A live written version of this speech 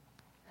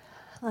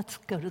Let's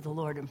go to the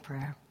Lord in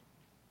prayer.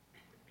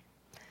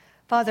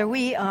 Father,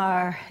 we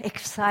are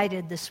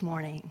excited this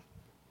morning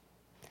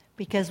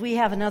because we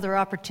have another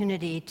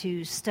opportunity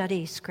to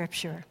study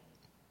Scripture.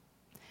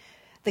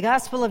 The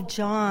Gospel of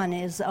John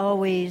is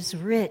always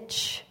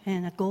rich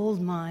and a gold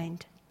mine,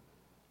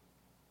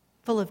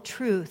 full of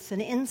truth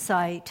and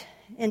insight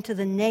into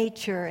the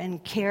nature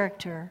and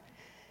character,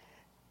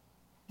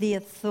 the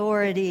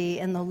authority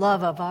and the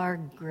love of our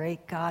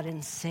great God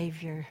and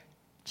Savior,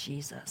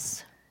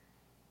 Jesus.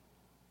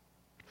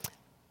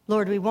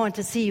 Lord, we want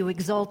to see you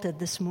exalted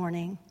this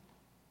morning,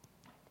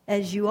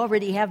 as you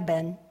already have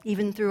been,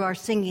 even through our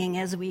singing,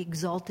 as we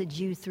exalted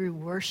you through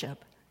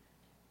worship.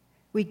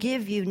 We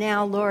give you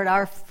now, Lord,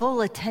 our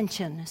full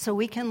attention so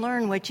we can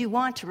learn what you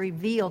want to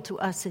reveal to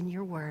us in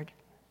your word.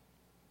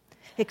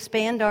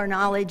 Expand our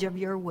knowledge of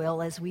your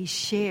will as we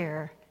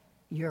share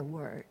your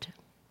word.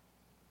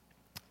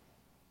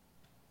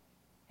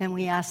 And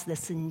we ask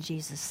this in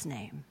Jesus'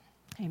 name.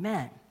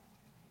 Amen.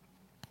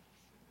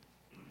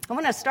 I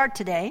want to start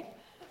today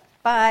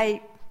by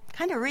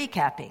kind of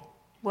recapping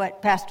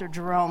what Pastor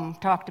Jerome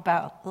talked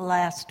about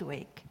last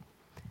week.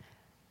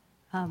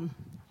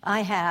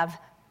 I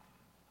have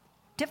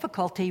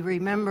difficulty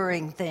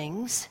remembering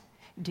things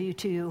due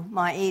to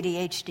my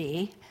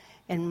ADHD,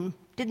 and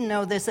didn't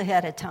know this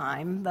ahead of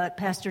time, but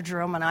Pastor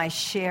Jerome and I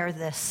share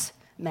this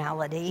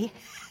malady,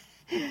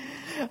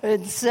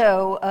 and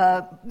so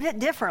a bit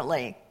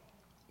differently.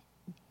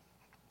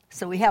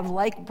 So we have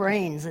like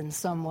brains in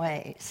some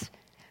ways.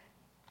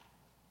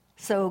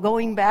 So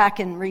going back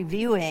and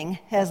reviewing,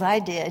 as I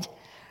did,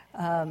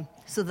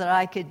 so that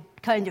I could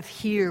kind of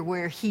hear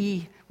where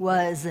he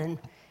was and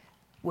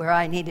where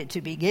I needed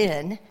to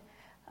begin,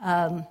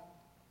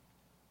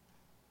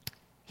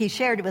 he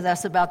shared with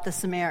us about the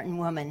Samaritan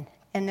woman.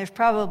 And there's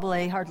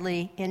probably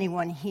hardly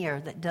anyone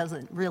here that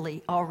doesn't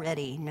really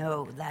already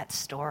know that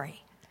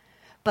story.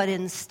 But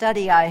in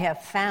study, I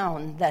have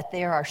found that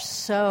there are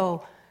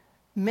so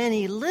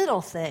many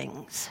little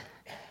things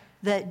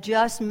that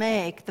just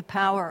make the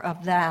power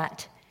of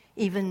that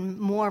even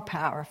more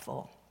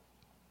powerful.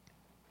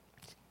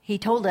 He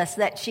told us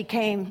that she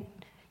came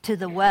to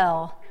the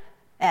well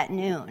at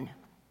noon.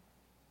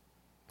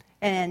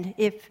 And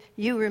if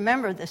you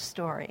remember this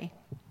story,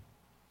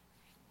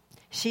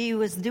 she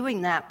was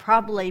doing that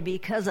probably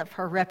because of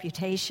her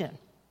reputation,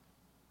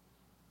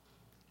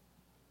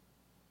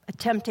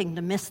 attempting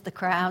to miss the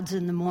crowds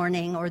in the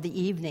morning or the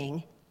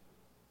evening.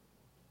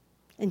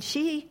 And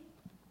she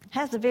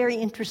has a very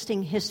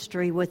interesting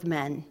history with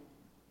men.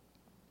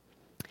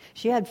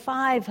 She had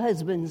 5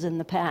 husbands in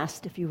the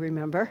past, if you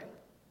remember,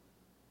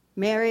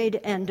 married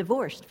and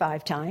divorced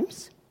 5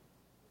 times.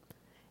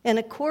 And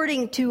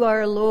according to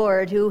our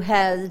Lord, who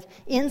has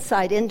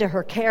insight into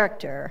her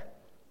character,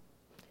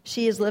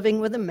 she is living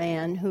with a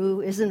man who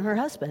isn't her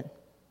husband.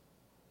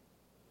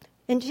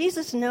 And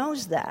Jesus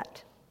knows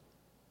that.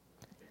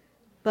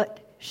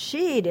 But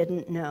she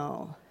didn't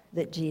know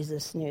that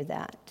Jesus knew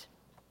that.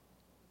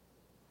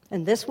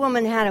 And this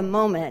woman had a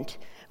moment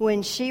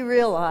when she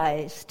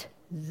realized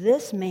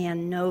this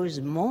man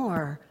knows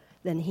more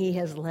than he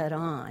has let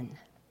on.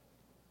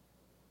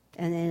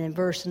 And then in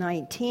verse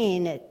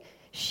 19,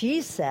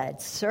 she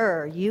said,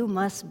 "Sir, you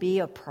must be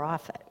a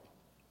prophet."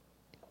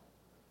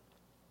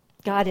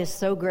 God is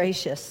so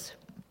gracious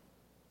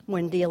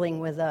when dealing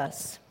with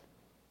us.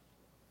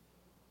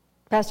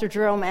 Pastor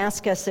Jerome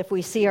asked us if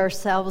we see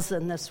ourselves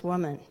in this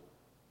woman.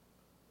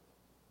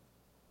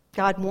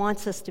 God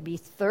wants us to be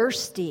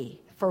thirsty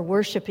for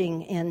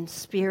worshiping in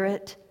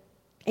spirit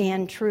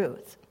and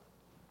truth.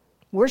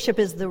 Worship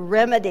is the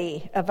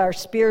remedy of our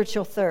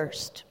spiritual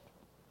thirst.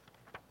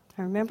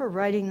 I remember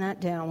writing that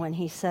down when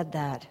he said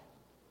that.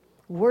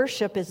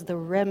 Worship is the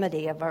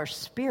remedy of our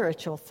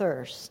spiritual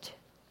thirst.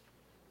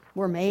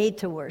 We're made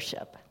to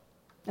worship.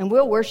 And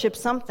we'll worship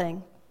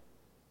something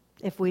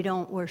if we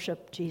don't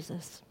worship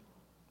Jesus.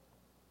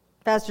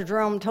 Pastor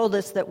Jerome told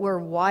us that we're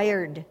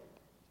wired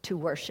to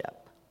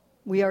worship.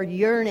 We are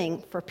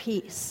yearning for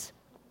peace.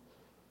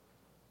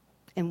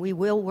 And we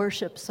will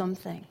worship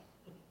something.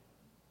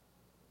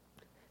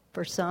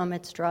 For some,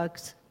 it's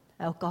drugs,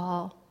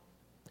 alcohol,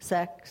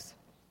 sex,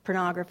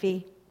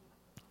 pornography,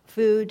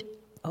 food.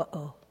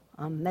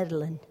 I'm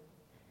meddling.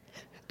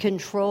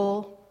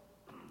 Control,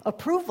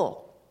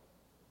 approval,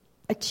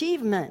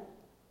 achievement,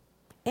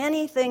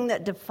 anything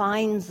that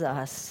defines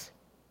us,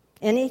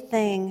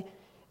 anything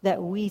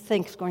that we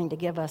think is going to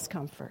give us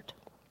comfort.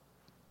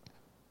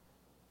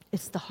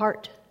 It's the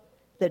heart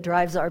that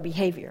drives our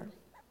behavior.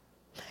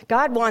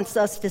 God wants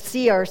us to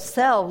see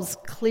ourselves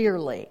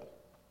clearly,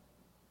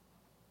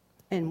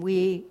 and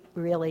we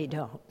really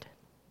don't,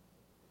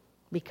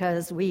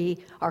 because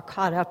we are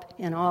caught up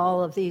in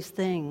all of these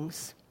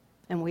things,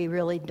 and we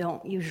really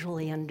don't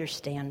usually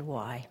understand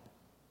why.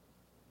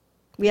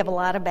 We have a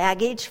lot of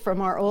baggage from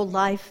our old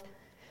life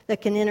that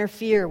can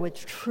interfere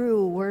with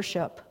true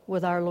worship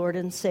with our Lord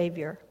and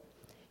Savior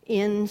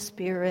in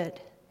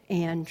spirit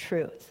and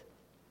truth.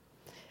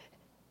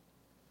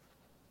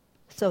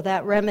 So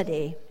that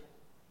remedy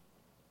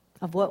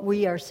of what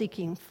we are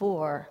seeking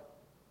for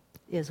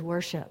is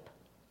worship.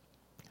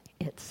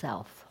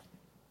 self.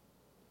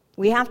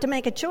 We have to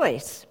make a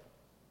choice.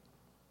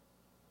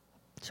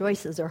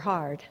 Choices are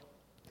hard.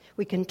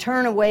 We can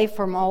turn away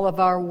from all of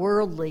our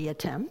worldly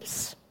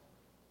attempts,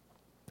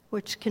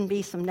 which can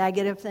be some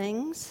negative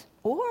things,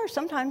 or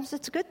sometimes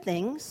it's good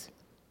things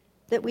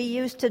that we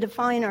use to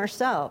define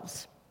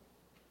ourselves.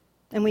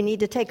 And we need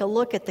to take a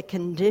look at the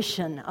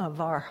condition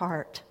of our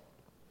heart.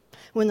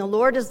 When the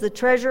Lord is the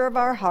treasure of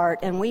our heart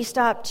and we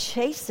stop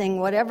chasing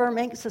whatever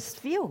makes us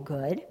feel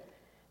good,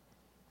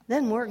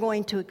 then we're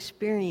going to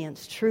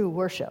experience true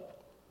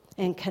worship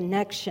and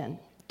connection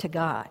to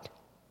God.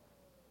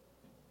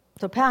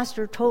 So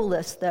Pastor told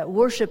us that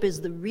worship is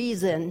the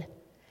reason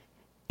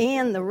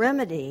and the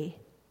remedy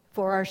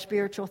for our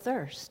spiritual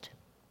thirst.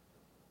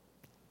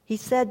 He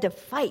said to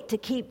fight to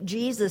keep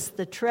Jesus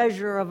the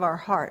treasure of our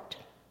heart.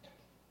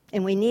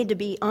 And we need to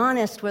be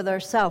honest with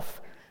ourselves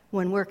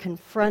when we're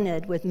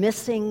confronted with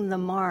missing the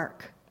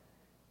mark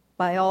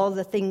by all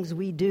the things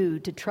we do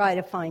to try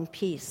to find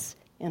peace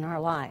in our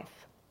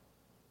life.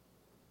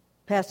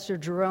 Pastor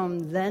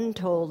Jerome then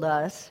told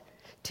us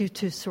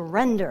to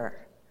surrender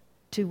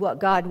to what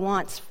God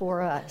wants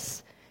for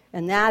us,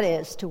 and that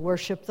is to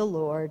worship the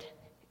Lord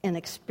and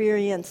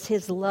experience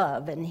His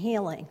love and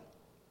healing.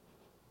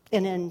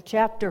 And in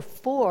chapter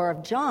 4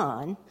 of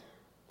John,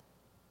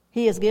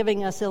 he is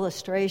giving us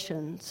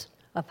illustrations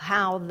of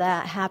how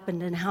that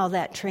happened and how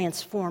that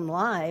transformed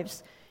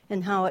lives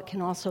and how it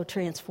can also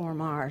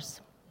transform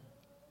ours.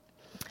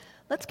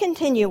 Let's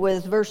continue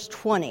with verse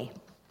 20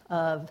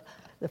 of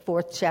the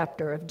 4th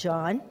chapter of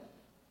John.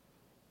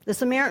 The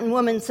Samaritan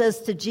woman says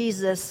to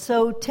Jesus,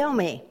 "So tell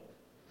me,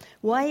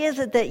 why is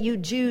it that you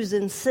Jews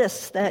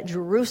insist that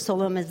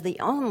Jerusalem is the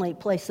only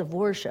place of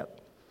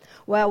worship,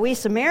 while we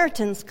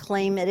Samaritans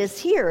claim it is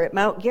here at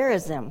Mount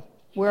Gerizim,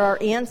 where our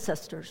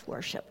ancestors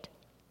worshipped?"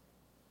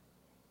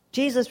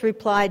 Jesus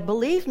replied,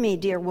 "Believe me,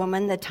 dear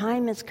woman, the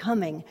time is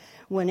coming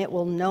when it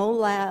will no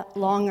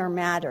longer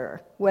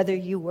matter whether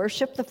you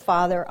worship the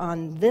Father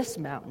on this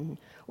mountain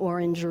or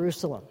in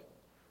Jerusalem.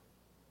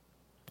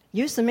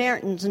 You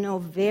Samaritans know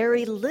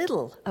very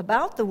little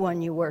about the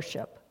one you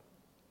worship,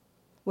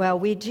 while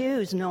we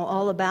Jews know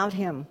all about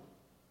him,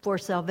 for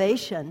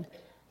salvation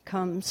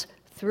comes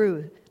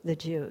through the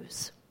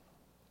Jews."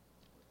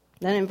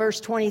 Then in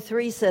verse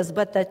 23 says,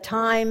 "But the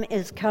time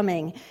is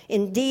coming,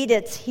 indeed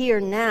it's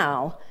here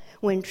now,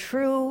 when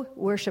true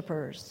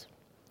worshipers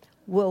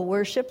will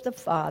worship the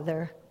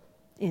Father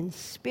in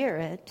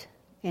spirit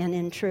and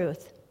in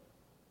truth.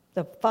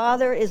 The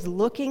Father is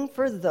looking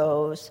for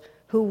those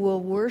who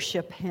will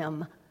worship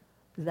him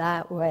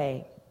that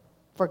way.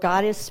 For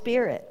God is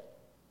spirit,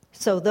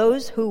 so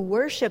those who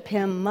worship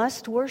him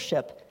must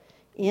worship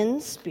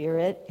in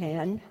spirit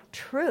and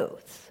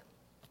truth."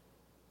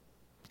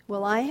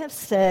 Well, I have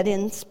said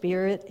in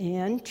spirit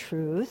and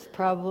truth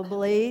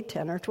probably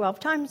 10 or 12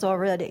 times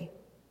already.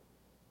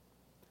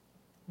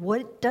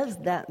 What does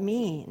that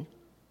mean?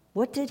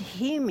 What did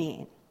he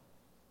mean?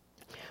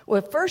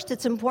 Well, first,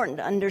 it's important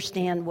to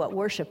understand what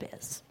worship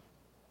is.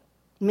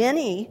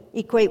 Many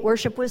equate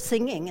worship with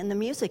singing and the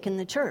music in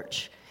the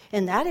church,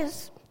 and that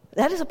is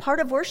a part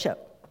of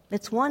worship.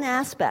 It's one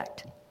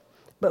aspect.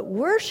 But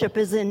worship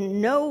is in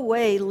no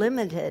way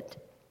limited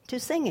to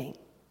singing.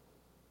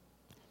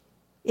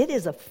 It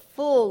is a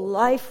full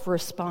life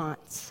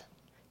response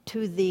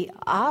to the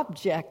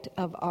object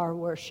of our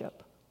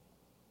worship,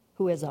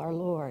 who is our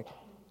Lord.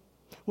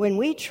 When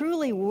we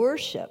truly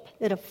worship,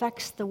 it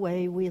affects the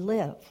way we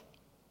live.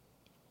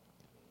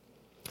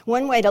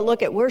 One way to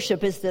look at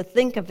worship is to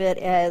think of it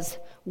as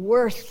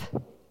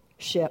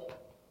worthship.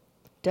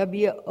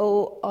 W-O-R-T-H,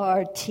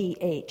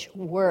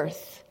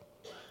 worth.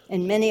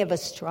 And many of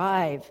us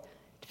strive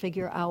to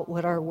figure out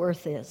what our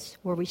worth is,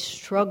 where we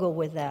struggle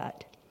with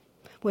that.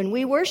 When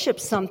we worship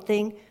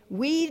something,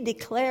 we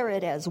declare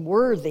it as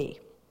worthy.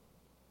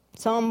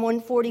 Psalm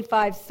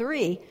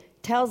 145:3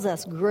 tells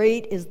us,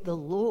 "Great is the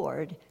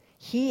Lord.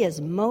 He is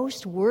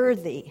most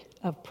worthy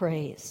of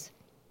praise,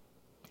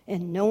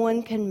 and no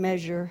one can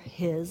measure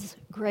his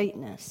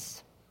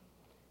greatness."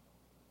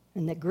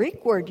 And the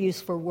Greek word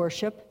used for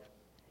worship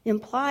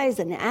implies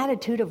an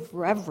attitude of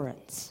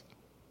reverence.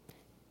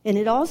 And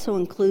it also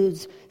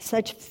includes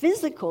such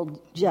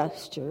physical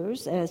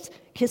gestures as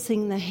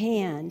kissing the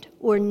hand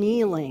or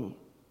kneeling.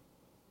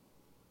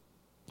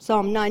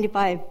 Psalm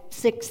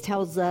 95:6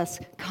 tells us,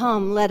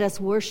 "Come, let us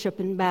worship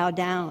and bow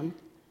down.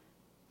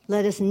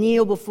 Let us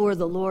kneel before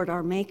the Lord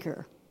our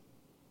Maker."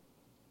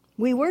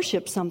 We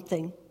worship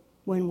something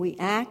when we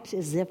act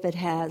as if it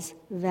has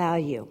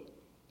value.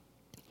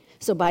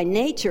 So by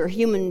nature,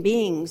 human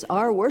beings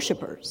are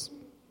worshipers.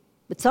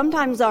 But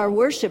sometimes our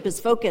worship is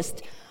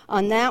focused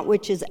on that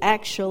which is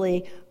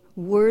actually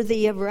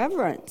worthy of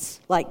reverence,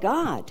 like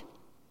God.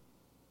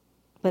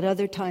 But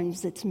other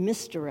times it's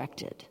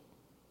misdirected.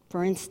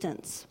 For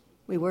instance,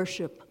 we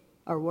worship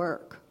our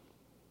work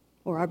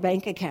or our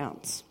bank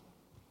accounts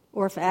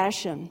or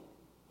fashion,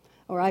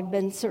 or I've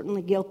been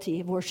certainly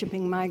guilty of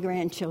worshiping my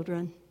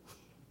grandchildren.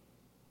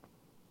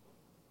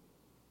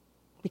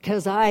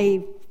 because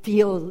I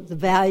feel the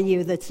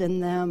value that's in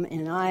them,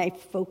 and I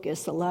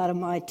focus a lot of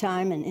my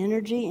time and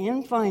energy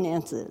and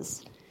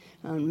finances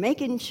on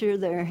making sure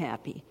they're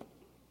happy.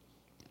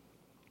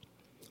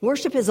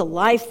 Worship is a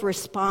life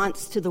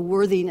response to the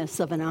worthiness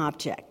of an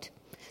object.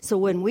 So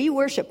when we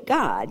worship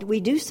God, we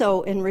do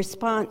so in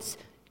response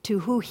to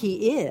who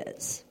He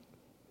is.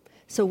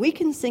 So we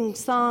can sing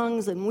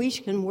songs and we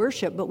can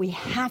worship, but we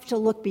have to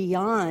look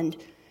beyond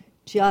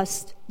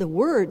just the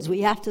words.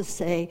 We have to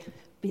say,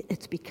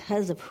 it's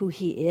because of who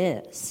He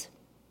is.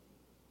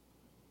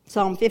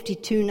 Psalm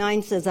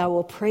 52:9 says, I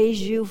will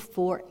praise you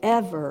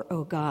forever,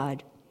 O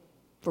God,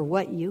 for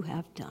what you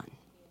have done.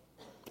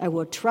 I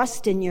will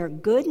trust in your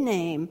good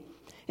name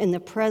in the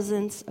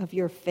presence of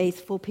your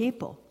faithful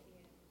people.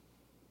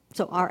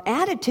 So our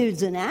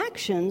attitudes and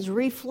actions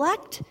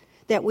reflect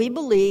that we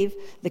believe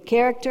the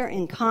character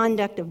and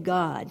conduct of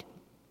God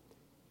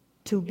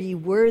to be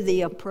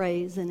worthy of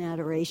praise and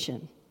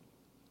adoration.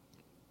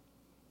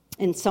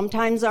 And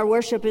sometimes our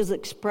worship is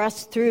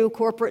expressed through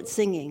corporate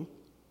singing,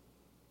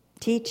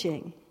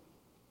 teaching,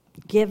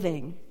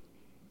 giving,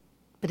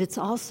 but it's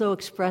also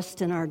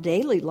expressed in our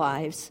daily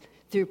lives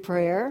through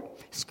prayer,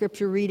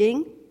 scripture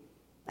reading,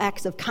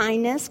 acts of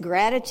kindness,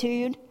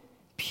 gratitude,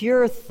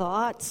 pure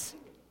thoughts,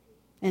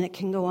 and it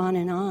can go on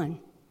and on.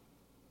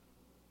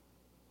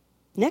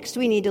 Next,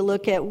 we need to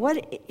look at what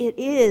it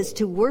is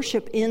to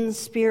worship in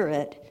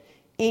spirit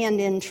and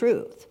in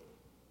truth.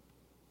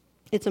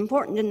 It's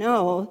important to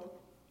know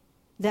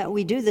that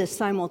we do this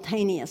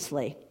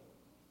simultaneously.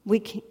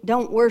 We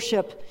don't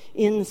worship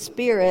in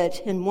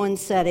spirit in one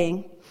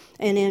setting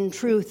and in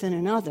truth in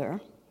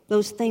another.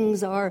 Those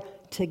things are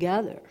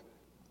together,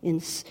 in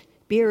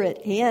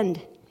spirit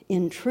and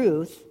in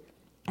truth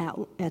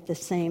at the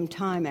same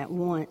time, at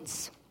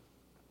once.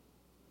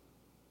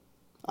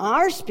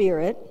 Our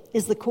spirit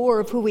is the core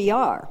of who we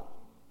are.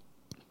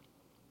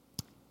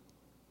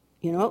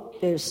 You know,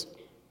 there's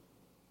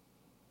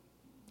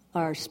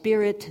our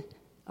spirit,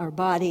 our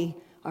body,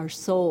 our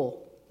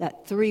soul,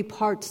 that three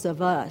parts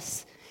of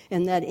us,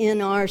 and that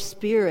in our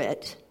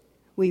spirit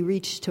we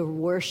reach to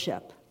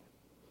worship.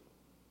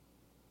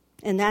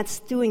 And that's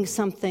doing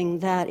something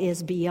that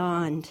is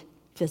beyond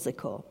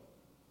physical.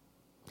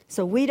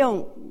 So we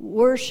don't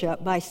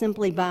worship by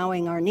simply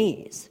bowing our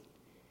knees.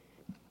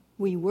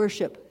 We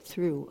worship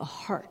through a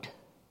heart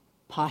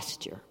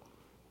posture.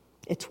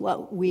 It's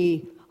what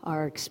we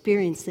are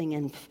experiencing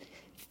and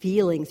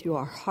feeling through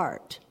our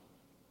heart.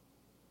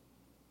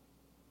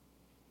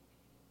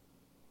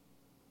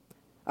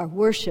 Our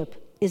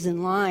worship is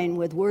in line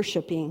with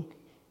worshiping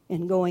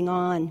and going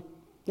on,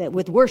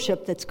 with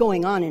worship that's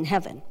going on in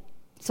heaven.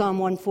 Psalm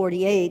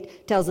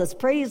 148 tells us,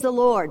 praise the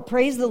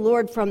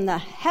Lord from the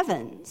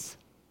heavens.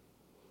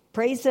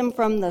 Praise Him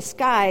from the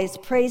skies,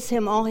 praise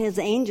Him all His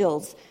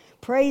angels,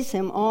 praise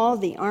Him all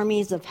the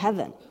armies of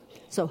heaven.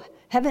 So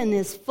heaven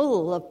is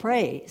full of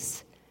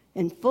praise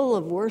and full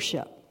of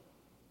worship.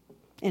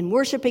 And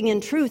worshiping in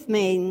truth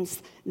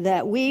means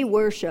that we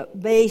worship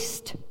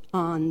based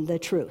on the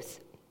truth.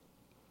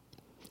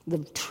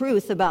 The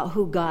truth about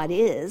who God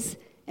is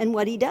and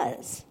what He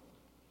does.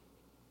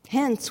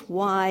 Hence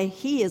why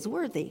He is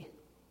worthy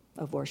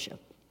of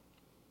worship.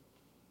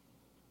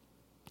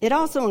 It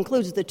also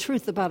includes the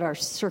truth about our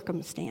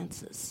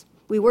circumstances.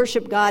 We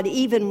worship God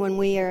even when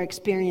we are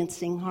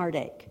experiencing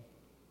heartache.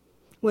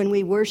 When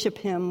we worship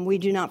Him, we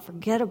do not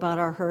forget about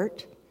our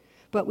hurt,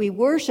 but we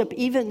worship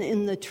even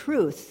in the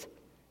truth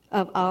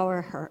of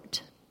our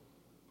hurt.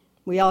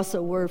 We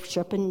also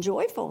worship in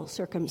joyful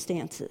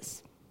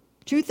circumstances.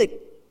 Truth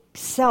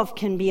itself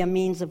can be a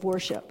means of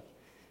worship.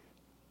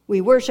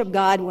 We worship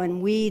God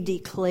when we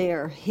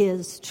declare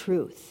His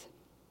truth.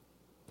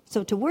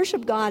 So to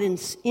worship God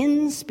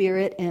in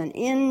spirit and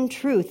in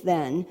truth,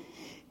 then,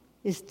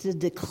 is to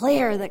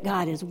declare that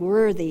God is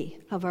worthy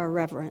of our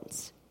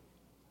reverence.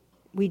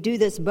 We do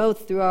this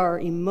both through our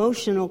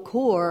emotional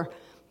core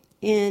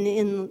and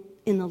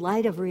in the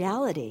light of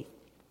reality.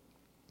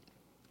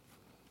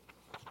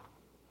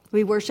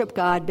 We worship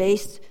God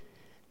based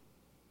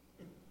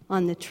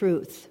on the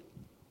truth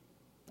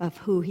of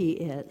who He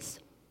is,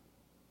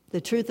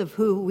 the truth of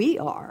who we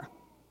are,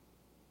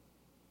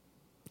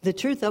 the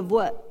truth of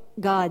what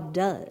God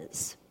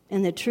does,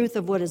 and the truth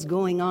of what is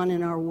going on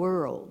in our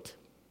world.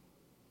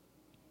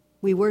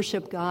 We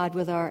worship God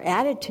with our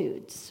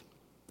attitudes,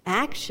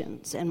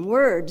 actions, and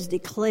words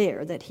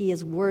declare that He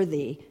is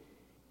worthy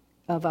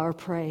of our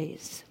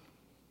praise.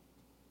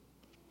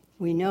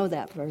 We know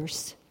that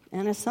verse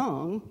and a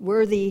song,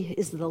 worthy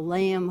is the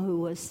Lamb who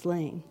was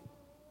slain.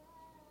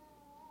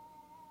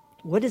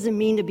 What does it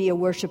mean to be a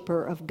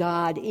worshiper of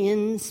God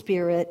in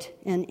spirit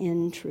and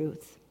in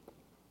truth?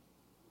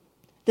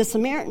 The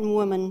Samaritan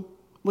woman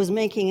was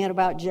making it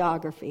about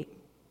geography.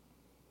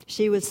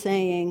 She was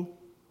saying,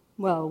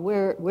 well,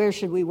 where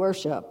should we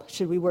worship?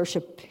 Should we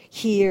worship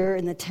here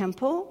in the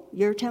temple,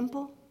 your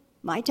temple,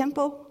 my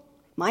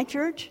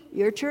church,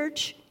 your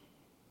church?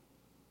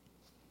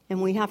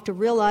 And we have to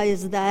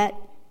realize that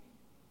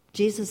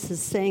Jesus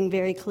is saying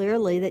very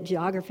clearly that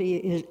geography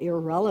is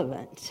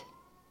irrelevant.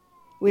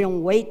 We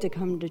don't wait to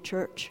come to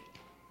church,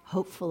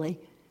 hopefully,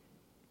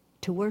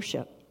 to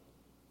worship.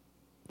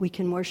 We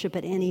can worship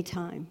at any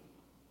time.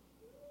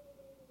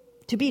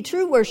 To be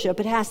true worship,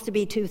 it has to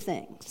be two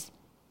things.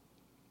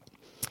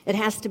 It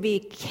has to be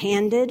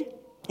candid,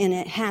 and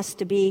it has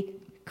to be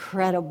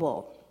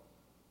credible.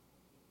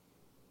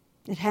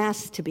 It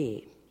has to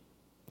be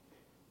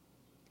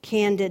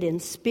candid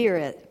in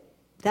spirit.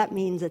 That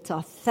means it's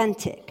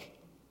authentic.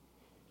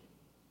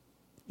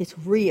 It's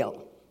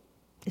real.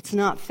 It's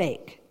not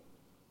fake.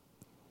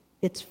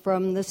 It's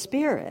from the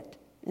Spirit.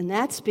 And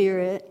that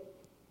Spirit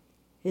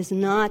is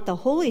not the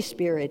Holy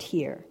Spirit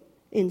here.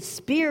 And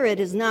Spirit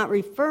is not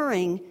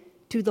referring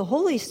to the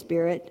Holy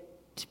Spirit,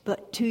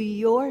 but to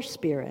your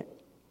spirit.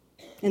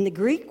 In the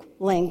Greek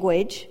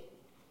language,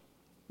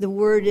 the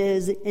word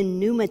is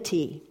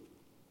pneumati.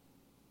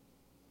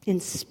 In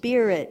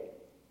spirit,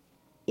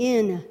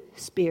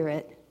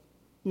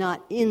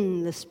 not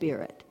in the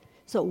Spirit.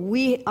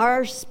 So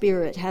our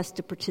spirit has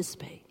to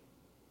participate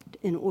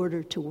in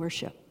order to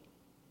worship.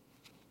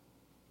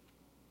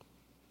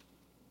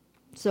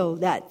 So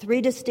that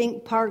three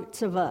distinct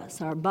parts of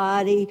us, our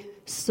body,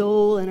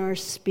 soul, and our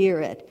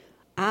spirit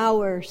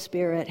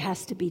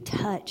has to be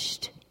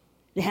touched.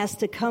 It has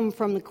to come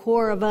from the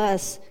core of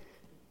us.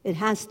 It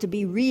has to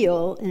be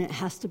real, and it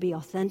has to be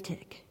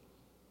authentic.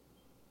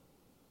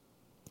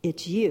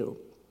 It's you.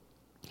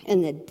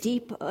 And the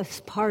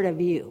deepest part of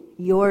you,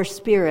 your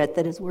spirit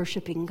that is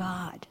worshiping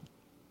God.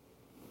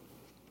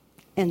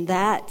 And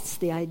that's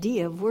the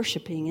idea of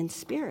worshiping in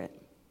spirit.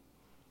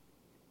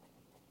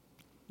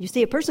 You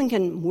see, a person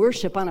can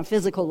worship on a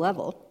physical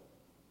level,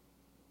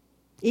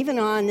 even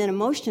on an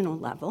emotional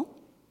level,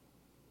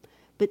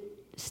 but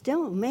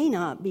still may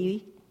not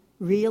be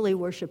really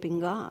worshiping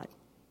God.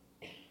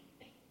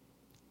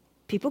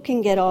 People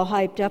can get all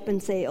hyped up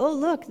and say, oh,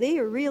 look, they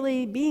are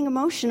really being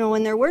emotional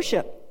in their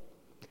worship.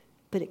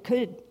 But it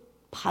could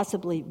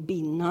possibly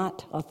be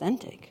not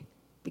authentic,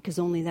 because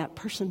only that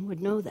person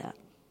would know that.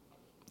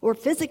 Or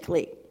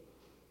physically,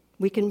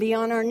 we can be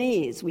on our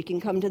knees. We can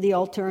come to the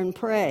altar and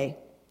pray.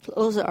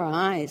 Close our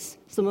eyes.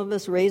 Some of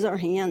us raise our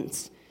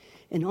hands.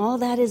 And all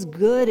that is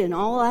good and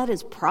all that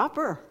is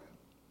proper.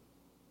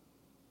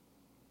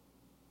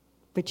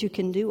 But you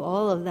can do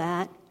all of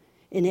that,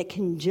 and it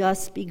can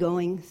just be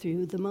going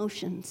through the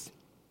motions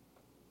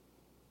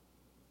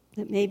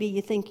that maybe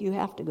you think you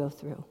have to go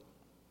through.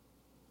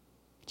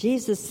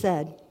 Jesus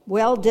said,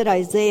 well did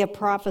Isaiah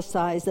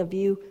prophesy of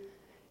you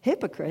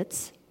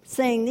hypocrites,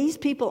 saying, these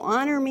people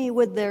honor me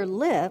with their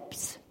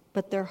lips,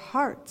 but their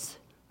hearts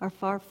are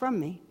far from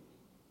me.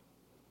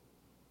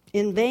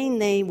 In vain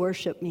they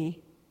worship me,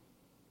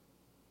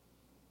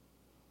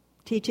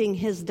 teaching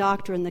his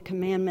doctrine, the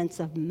commandments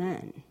of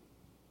men.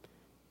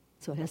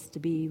 So it has to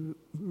be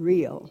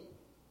real.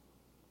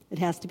 It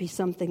has to be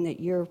something that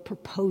you're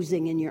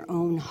proposing in your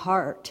own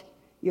heart,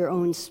 your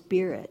own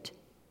spirit,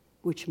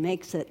 which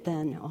makes it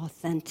then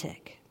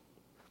authentic.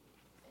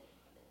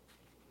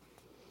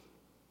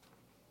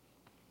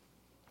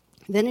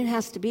 Then it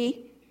has to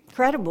be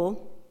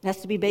credible. It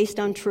has to be based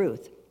on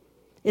truth.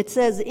 It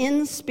says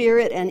in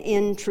spirit and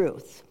in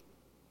truth.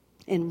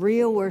 And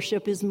real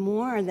worship is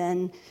more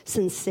than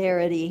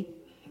sincerity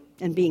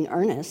and being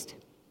earnest.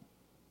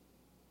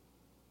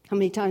 How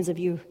many times have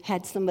you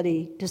had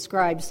somebody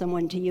describe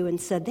someone to you and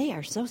said, they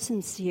are so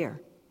sincere?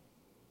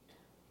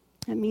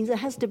 That means it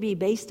has to be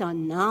based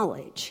on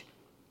knowledge.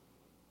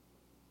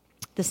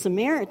 The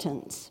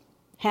Samaritans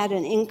had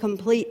an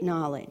incomplete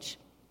knowledge.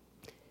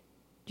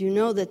 Do you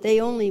know that they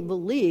only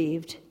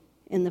believed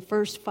in the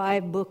first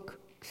 5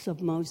 books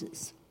of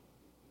Moses?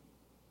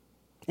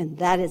 And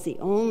that is the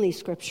only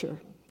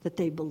scripture that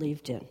they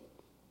believed in.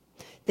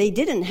 They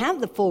didn't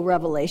have the full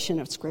revelation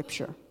of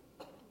Scripture,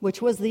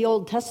 which was the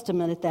Old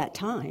Testament at that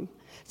time.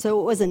 So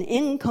it was an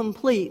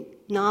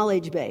incomplete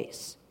knowledge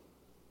base.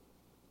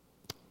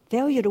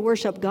 Failure to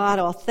worship God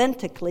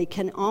authentically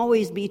can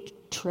always be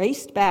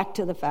traced back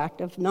to the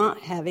fact of not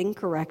having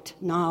correct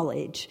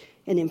knowledge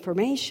and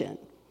information.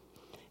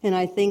 And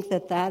I think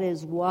that that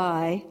is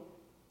why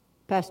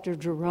Pastor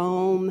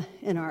Jerome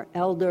and our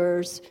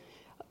elders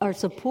are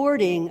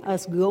supporting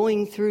us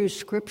going through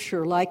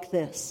Scripture like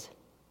this,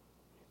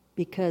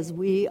 because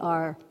we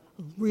are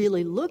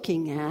really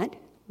looking at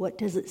what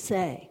does it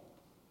say.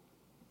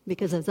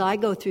 Because as I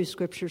go through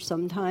Scripture,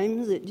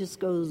 sometimes it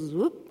just goes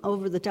whoop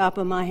over the top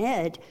of my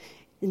head,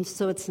 and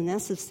so it's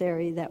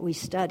necessary that we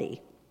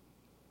study.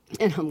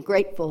 And I'm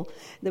grateful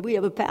that we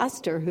have a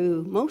pastor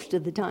who most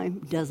of the time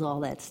does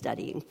all that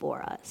studying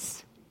for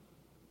us.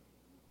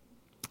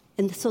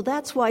 And so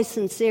that's why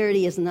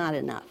sincerity is not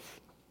enough.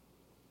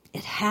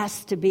 It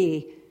has to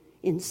be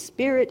in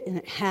spirit, and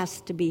it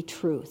has to be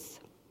truth.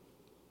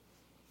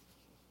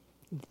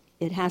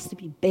 It has to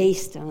be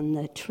based on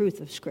the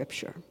truth of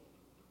Scripture.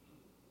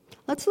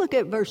 Let's look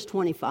at verse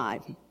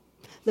 25.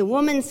 The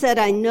woman said,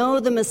 I know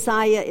the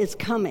Messiah is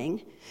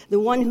coming, the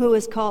one who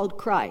is called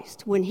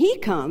Christ. When he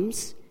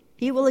comes,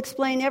 he will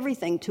explain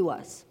everything to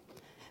us.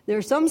 There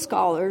are some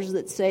scholars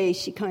that say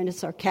she kind of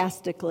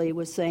sarcastically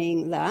was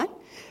saying that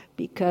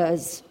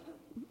because,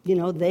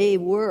 they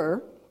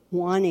were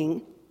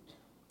wanting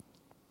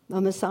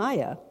a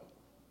Messiah,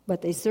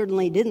 but they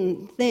certainly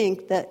didn't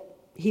think that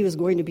he was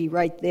going to be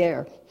right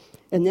there.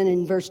 And then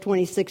in verse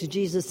 26,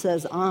 Jesus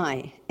says,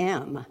 I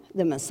am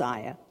the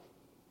Messiah.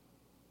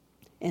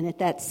 And at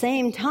that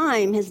same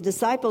time, his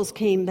disciples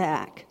came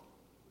back.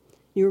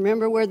 You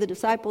remember where the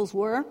disciples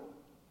were?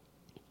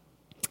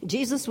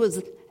 Jesus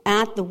was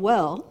at the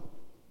well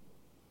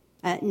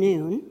at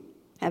noon,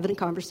 having a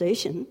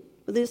conversation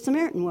with a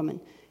Samaritan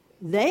woman.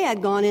 They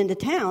had gone into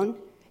town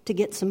to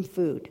get some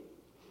food.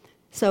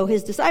 So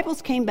his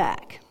disciples came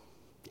back,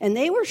 and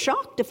they were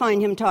shocked to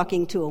find him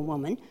talking to a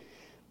woman,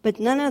 but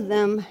none of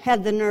them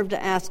had the nerve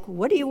to ask,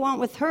 what do you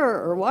want with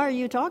her, or why are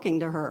you talking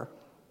to her?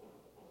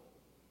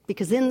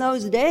 Because in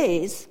those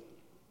days,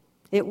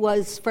 it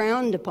was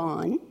frowned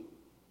upon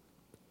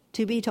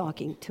to be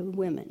talking to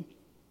women.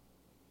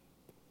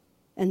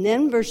 And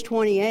then verse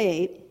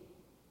 28,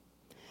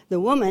 the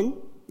woman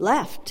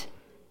left,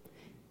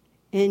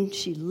 and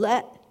she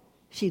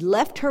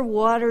left her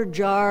water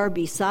jar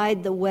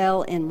beside the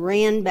well and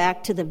ran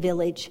back to the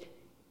village,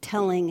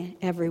 telling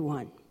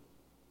everyone.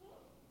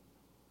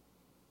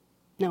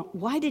 Now,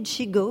 why did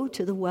she go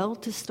to the well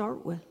to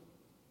start with?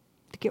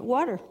 To get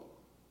water.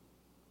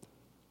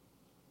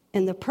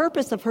 And the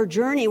purpose of her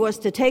journey was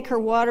to take her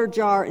water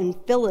jar and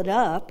fill it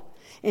up.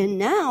 And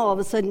now, all of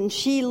a sudden,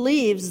 she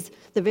leaves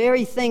the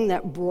very thing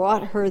that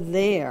brought her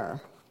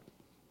there.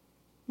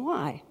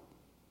 Why?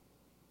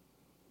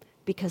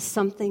 Because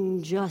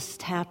something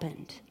just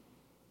happened.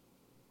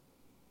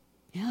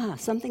 Yeah,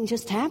 something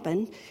just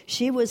happened.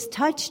 She was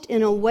touched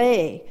in a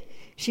way.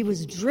 She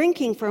was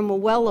drinking from a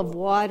well of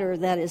water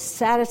that is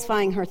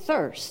satisfying her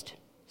thirst.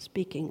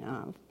 Speaking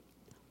of.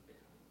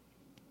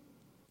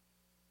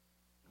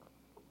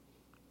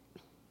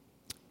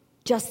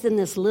 Just in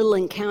this little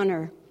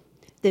encounter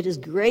that is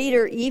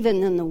greater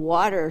even than the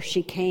water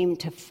she came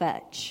to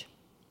fetch.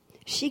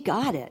 She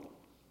got it.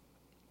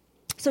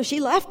 So she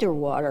left her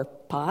water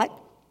pot,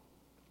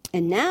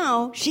 and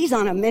now she's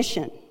on a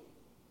mission.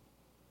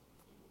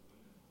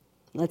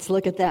 Let's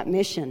look at that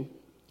mission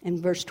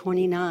in verse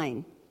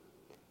 29.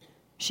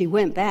 She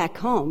went back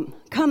home.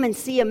 Come and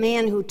see a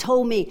man who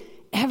told me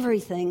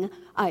everything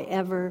I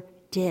ever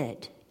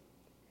did.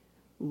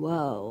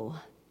 Whoa.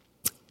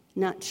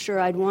 Not sure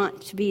I'd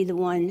want to be the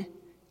one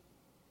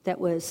that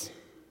was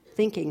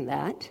thinking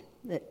that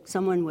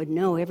someone would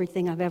know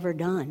everything I've ever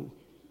done.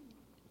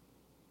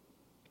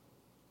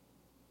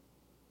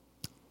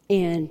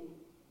 And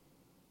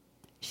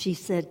she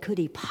said, could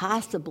he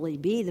possibly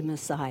be the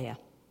Messiah?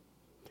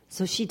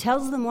 So she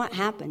tells them what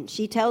happened.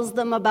 She tells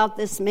them about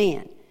this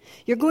man.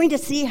 You're going to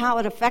see how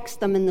it affects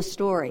them in the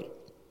story.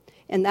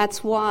 And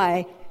that's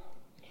why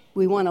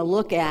we want to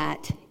look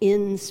at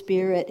in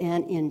spirit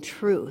and in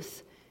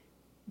truth,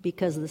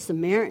 because the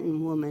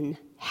Samaritan woman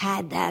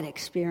had that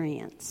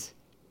experience.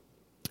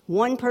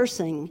 One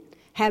person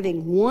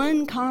having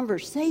one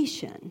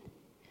conversation,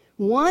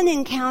 one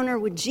encounter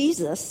with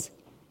Jesus,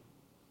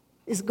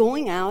 is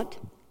going out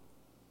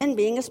and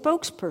being a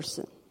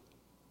spokesperson.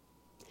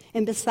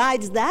 And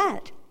besides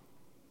that,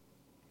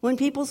 when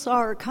people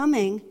saw her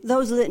coming,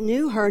 those that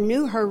knew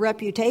her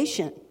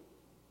reputation.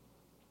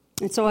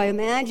 And so I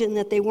imagine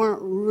that they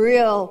weren't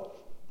real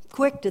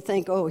quick to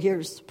think, oh,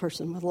 here's a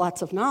person with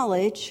lots of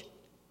knowledge.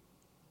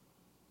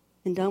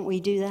 And don't we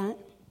do that?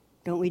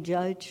 Don't we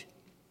judge?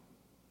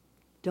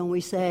 Don't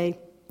we say,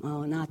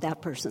 oh, not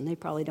that person. They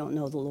probably don't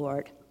know the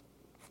Lord.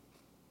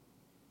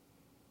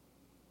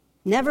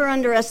 Never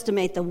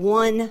underestimate the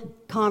one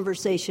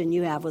conversation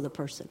you have with a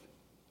person.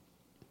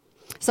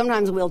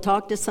 Sometimes we'll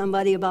talk to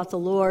somebody about the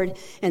Lord,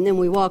 and then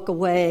we walk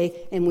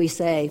away and we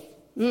say,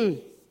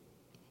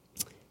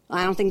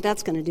 I don't think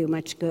that's going to do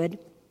much good.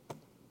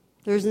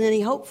 There isn't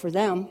any hope for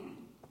them.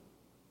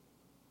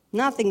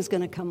 Nothing's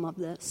going to come of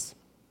this.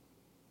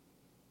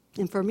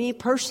 And for me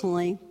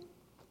personally,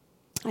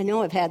 I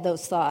know I've had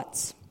those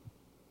thoughts.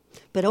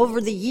 But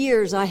over the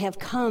years, I have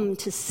come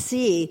to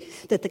see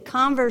that the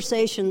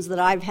conversations that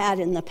I've had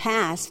in the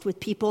past with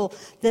people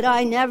that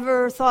I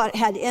never thought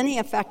had any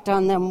effect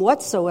on them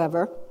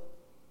whatsoever,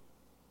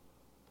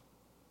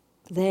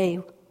 they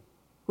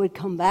would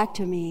come back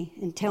to me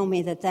and tell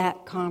me that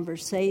that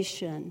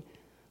conversation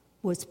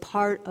was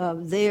part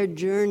of their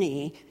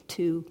journey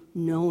to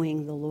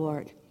knowing the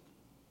Lord.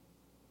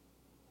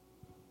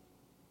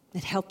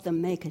 It helped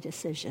them make a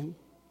decision.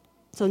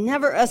 So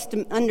never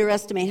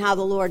underestimate how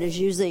the Lord is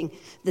using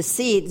the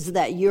seeds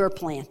that you're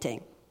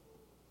planting.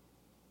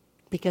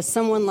 Because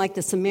someone like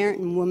the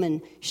Samaritan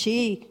woman,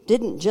 she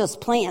didn't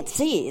just plant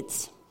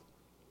seeds.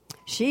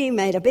 She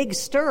made a big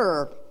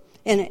stir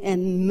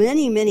and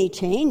many, many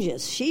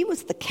changes. She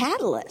was the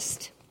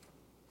catalyst.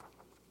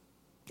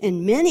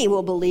 And many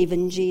will believe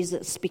in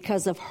Jesus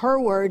because of her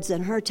words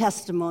and her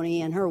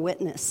testimony and her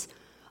witness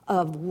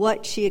of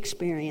what she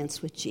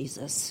experienced with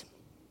Jesus.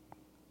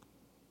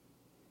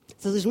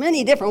 So there's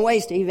many different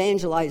ways to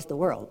evangelize the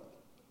world.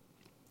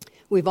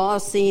 We've all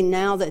seen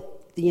now that,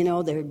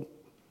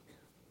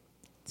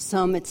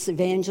 some it's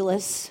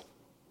evangelists.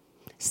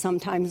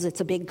 Sometimes it's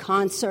a big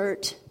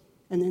concert,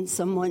 and then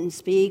someone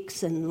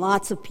speaks, and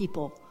lots of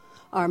people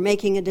are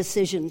making a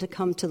decision to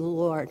come to the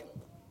Lord.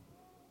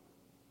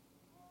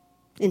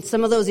 In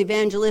some of those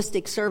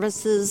evangelistic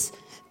services,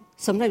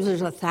 sometimes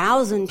there's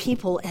 1,000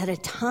 people at a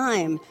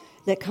time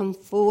that come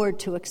forward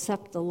to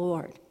accept the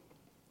Lord.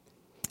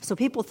 So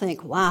people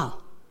think, wow,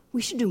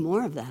 we should do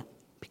more of that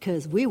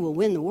because we will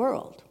win the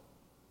world.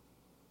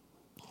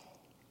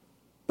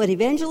 But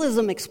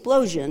Evangelism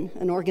Explosion,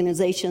 an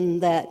organization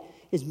that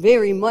is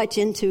very much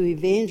into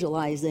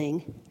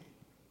evangelizing,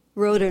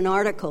 wrote an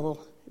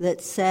article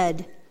that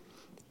said,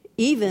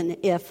 even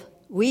if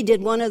we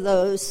did one of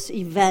those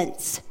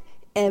events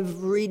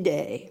every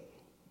day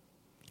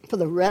for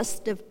the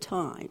rest of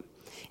time,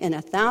 and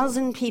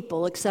 1,000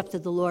 people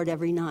accepted the Lord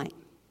every night,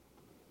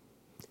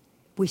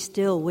 we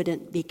still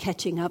wouldn't be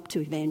catching up to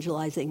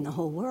evangelizing the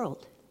whole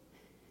world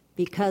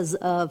because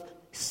of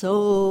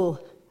so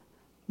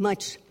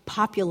much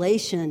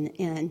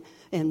population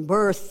and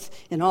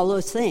birth and all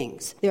those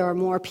things. There are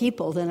more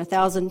people than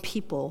 1,000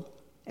 people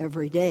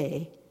every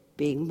day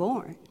being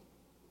born.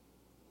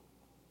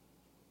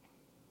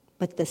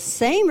 But the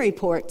same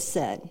report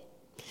said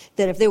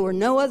that if there were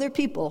no other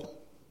people,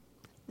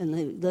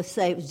 and let's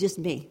say it was just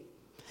me,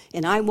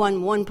 and I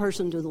won one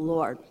person to the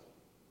Lord,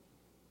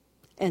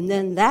 and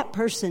then that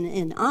person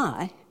and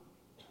I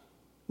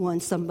won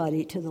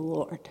somebody to the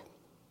Lord.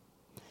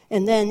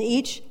 And then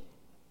each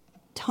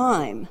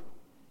time,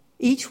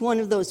 each one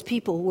of those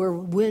people were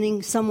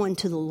winning someone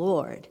to the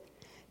Lord.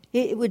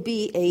 It would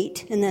be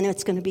 8, and then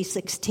it's going to be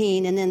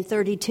 16, and then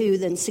 32,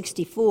 then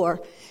 64.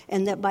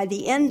 And that by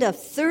the end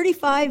of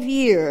 35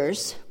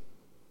 years,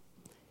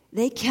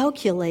 they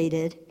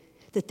calculated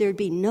that there'd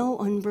be no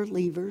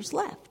unbelievers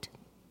left.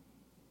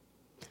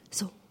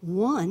 So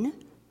one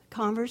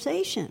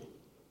conversation.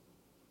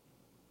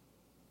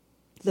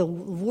 The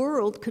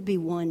world could be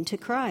won to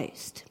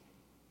Christ.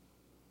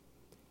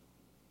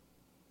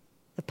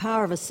 The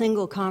power of a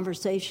single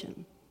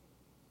conversation,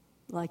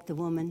 like the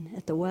woman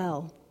at the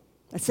well.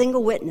 A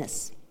single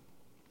witness.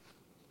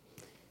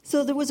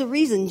 So there was a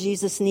reason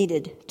Jesus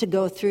needed to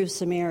go through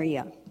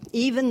Samaria,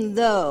 even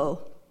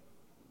though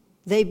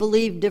they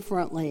believed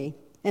differently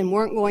and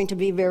weren't going to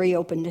be very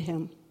open to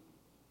him.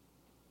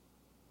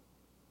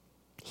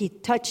 He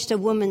touched a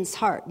woman's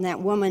heart, and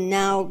that woman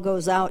now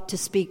goes out to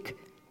speak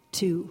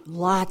to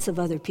lots of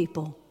other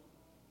people.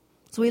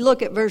 So we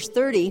look at verse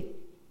 30.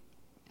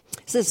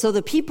 It says, so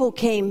the people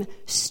came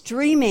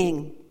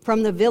streaming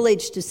from the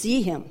village to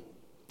see him.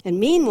 And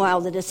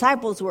meanwhile, the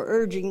disciples were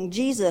urging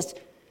Jesus,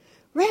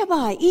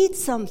 Rabbi, eat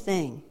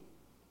something.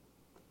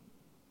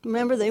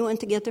 Remember, they went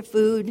to get their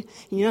food.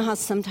 You know how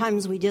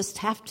sometimes we just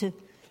have to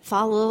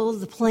follow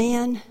the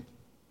plan?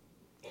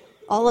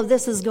 All of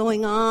this is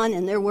going on,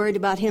 and they're worried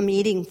about him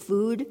eating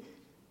food.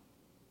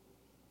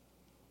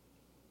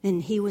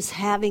 And he was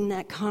having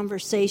that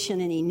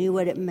conversation, and he knew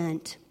what it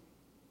meant.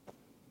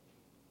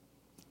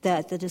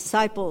 That the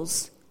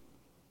disciples,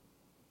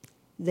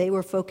 they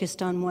were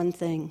focused on one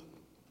thing.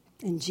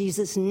 And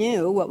Jesus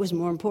knew what was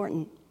more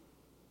important.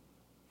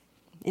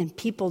 And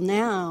people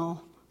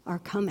now are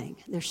coming.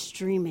 They're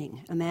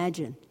streaming.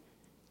 Imagine.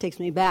 It takes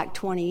me back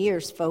 20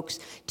 years, folks,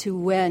 to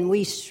when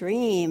we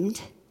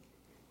streamed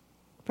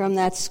from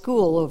that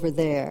school over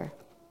there.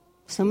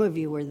 Some of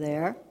you were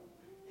there.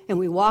 And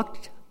we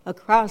walked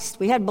across.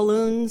 We had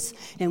balloons,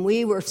 and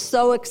we were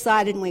so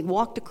excited. And we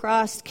walked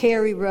across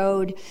Cary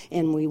Road,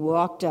 and we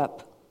walked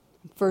up.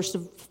 First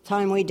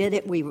time we did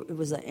it, it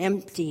was an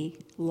empty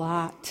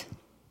lot.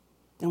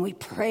 And we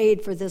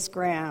prayed for this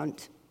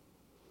ground.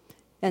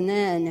 And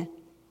then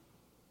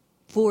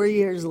 4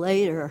 years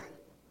later,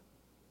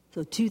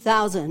 so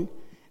 2000,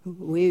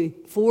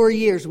 4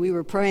 years we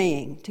were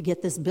praying to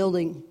get this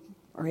building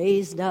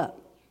raised up.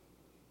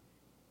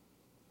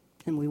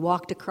 And we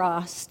walked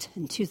across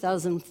in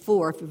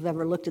 2004, if you've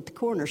ever looked at the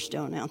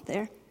cornerstone out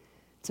there.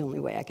 It's the only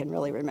way I can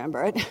really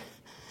remember it.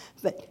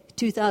 But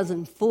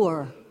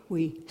 2004,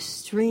 we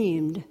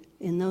streamed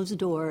in those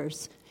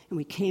doors, and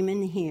we came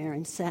in here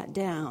and sat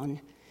down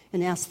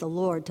and asked the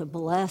Lord to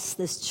bless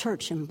this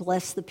church and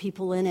bless the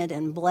people in it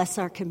and bless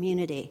our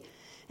community.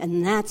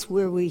 And that's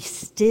where we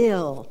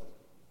still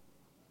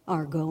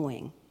are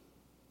going.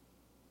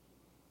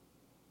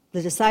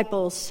 The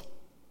disciples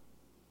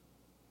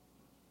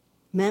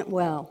meant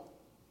well,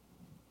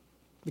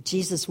 but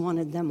Jesus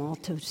wanted them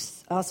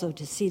also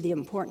to see the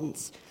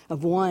importance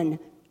of one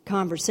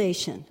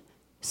conversation.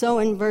 So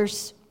in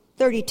verse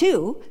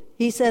 32,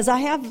 he says, I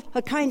have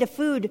a kind of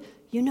food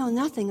you know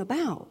nothing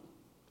about.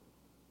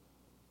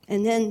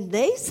 And then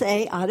they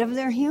say, out of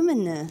their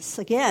humanness,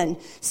 again,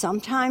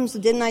 sometimes,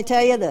 didn't I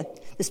tell you, the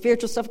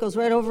spiritual stuff goes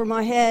right over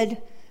my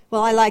head?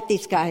 Well, I like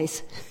these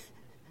guys,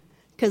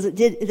 because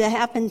it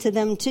happened to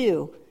them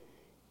too.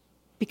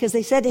 Because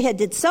they said to him,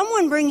 did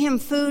someone bring him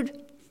food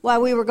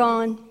while we were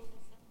gone?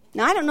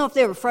 Now, I don't know if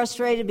they were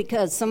frustrated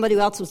because somebody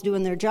else was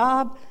doing their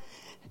job,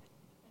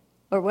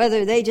 or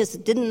whether they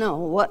just didn't know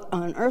what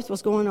on earth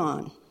was going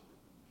on.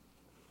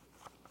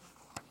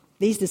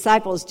 These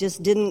disciples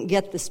just didn't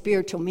get the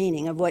spiritual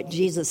meaning of what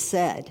Jesus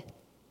said.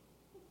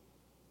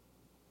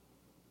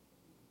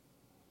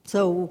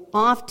 So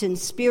often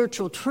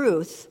spiritual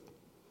truth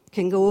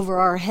can go over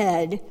our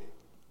head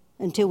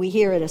until we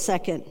hear it a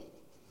second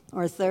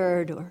or a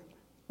third or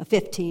a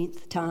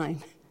 15th time.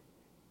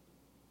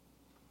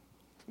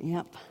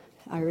 Yep,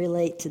 I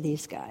relate to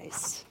these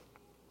guys.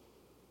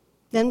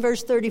 Then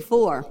verse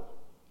 34.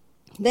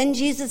 Then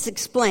Jesus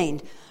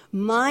explained,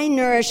 my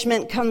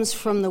nourishment comes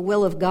from the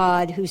will of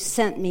God who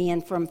sent me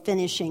and from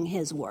finishing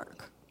his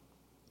work.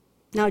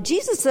 Now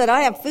Jesus said,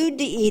 I have food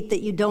to eat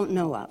that you don't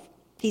know of.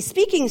 He's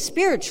speaking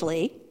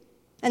spiritually,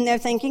 and they're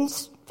thinking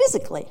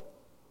physically.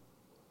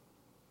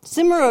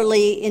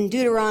 Similarly, in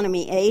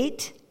Deuteronomy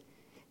 8,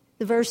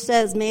 the verse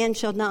says, man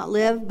shall not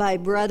live by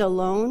bread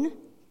alone,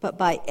 but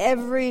by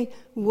every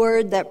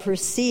word that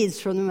proceeds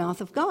from the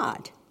mouth of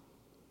God.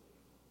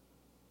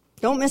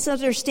 Don't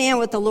misunderstand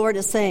what the Lord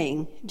is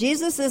saying.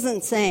 Jesus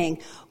isn't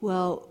saying,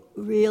 well,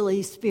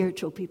 really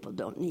spiritual people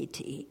don't need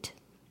to eat.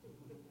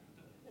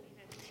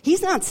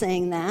 He's not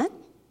saying that.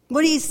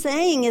 What he's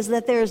saying is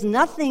that there's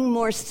nothing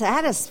more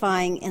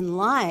satisfying in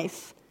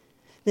life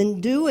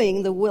than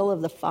doing the will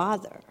of the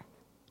Father.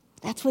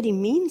 That's what he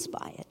means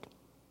by it.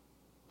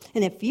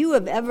 And if you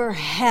have ever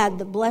had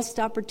the blessed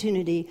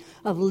opportunity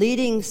of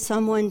leading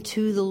someone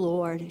to the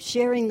Lord,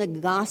 sharing the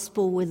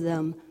gospel with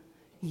them,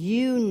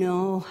 you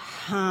know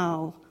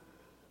how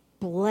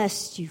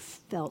blessed you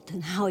felt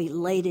and how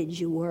elated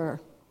you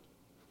were.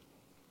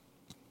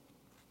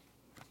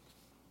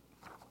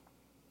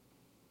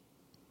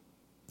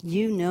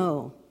 You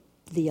know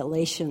the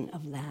elation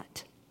of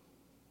that.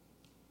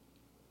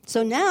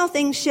 So now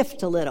things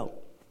shift a little.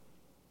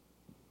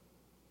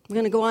 We're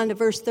going to go on to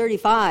verse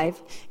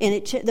 35,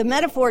 and the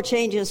metaphor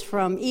changes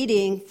from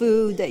eating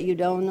food that you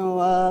don't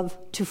know of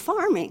to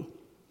farming.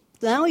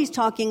 Now he's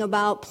talking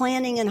about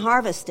planting and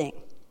harvesting.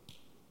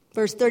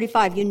 Verse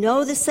 35, you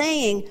know the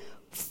saying,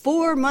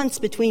 4 months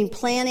between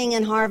planting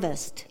and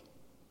harvest.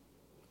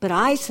 But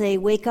I say,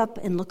 wake up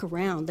and look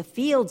around. The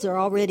fields are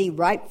already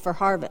ripe for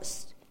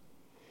harvest.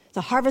 The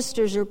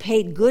harvesters are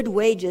paid good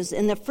wages,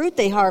 and the fruit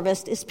they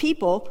harvest is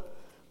people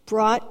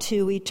brought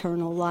to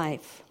eternal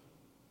life.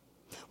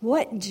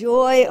 What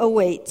joy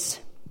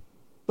awaits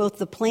both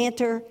the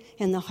planter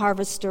and the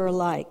harvester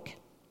alike.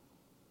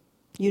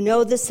 You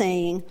know the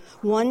saying,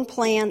 one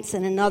plants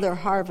and another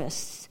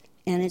harvests,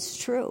 and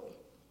it's true.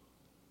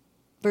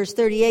 Verse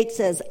 38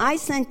 says, I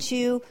sent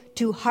you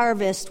to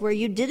harvest where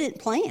you didn't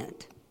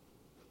plant.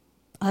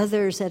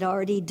 Others had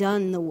already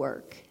done the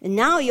work, and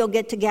now you'll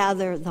get to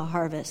gather the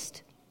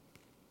harvest.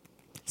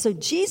 So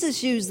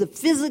Jesus used the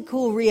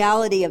physical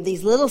reality of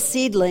these little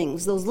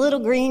seedlings, those little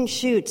green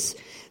shoots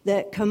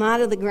that come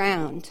out of the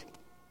ground.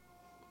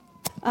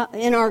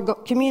 In our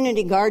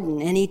community garden,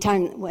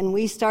 anytime when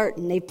we start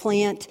and they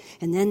plant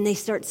and then they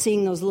start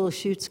seeing those little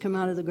shoots come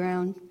out of the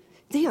ground,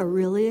 they are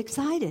really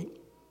excited.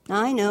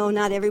 I know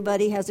not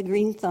everybody has a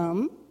green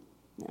thumb,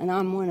 and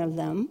I'm one of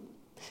them,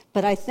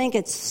 but I think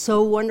it's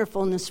so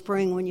wonderful in the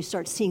spring when you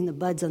start seeing the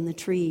buds on the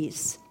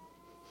trees.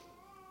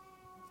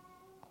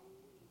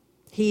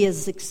 He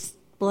is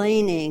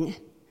explaining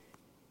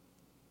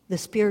the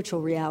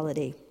spiritual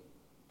reality.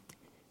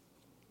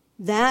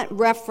 That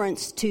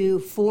reference to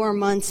 4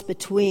 months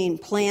between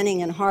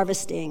planting and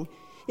harvesting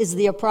is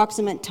the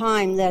approximate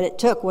time that it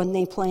took when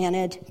they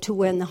planted to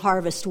when the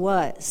harvest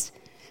was.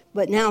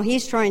 But now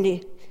he's trying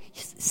to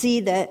see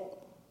that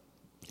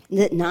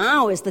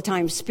now is the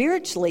time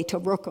spiritually to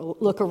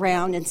look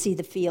around and see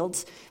the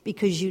fields,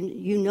 because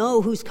you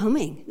know who's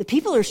coming. The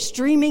people are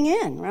streaming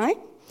in, right?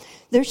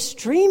 They're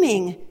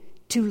streaming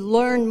to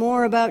learn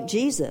more about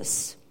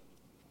Jesus.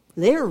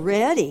 They're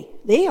ready.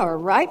 They are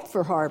ripe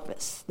for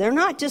harvest. They're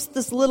not just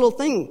this little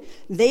thing.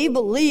 They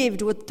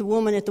believed what the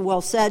woman at the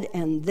well said,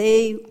 and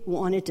they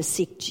wanted to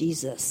seek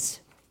Jesus.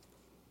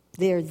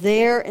 They're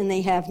there, and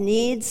they have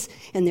needs,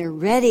 and they're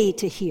ready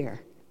to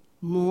hear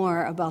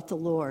more about the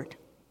Lord.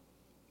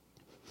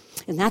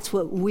 And that's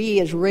what we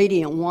as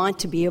Radiant want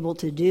to be able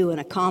to do and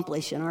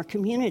accomplish in our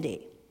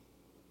community.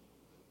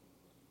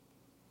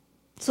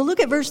 So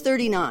look at verse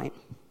 39.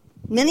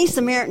 Many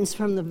Samaritans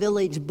from the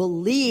village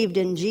believed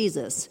in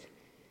Jesus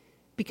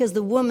because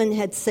the woman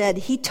had said,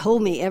 he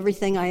told me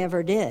everything I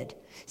ever did.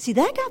 See,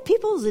 that got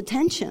people's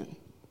attention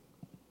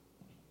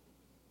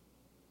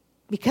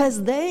because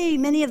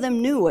many of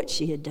them knew what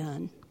she had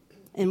done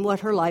and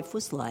what her life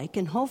was like,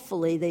 and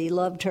hopefully they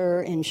loved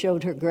her and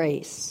showed her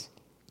grace.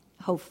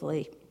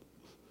 Hopefully,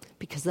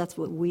 because that's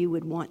what we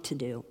would want to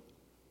do.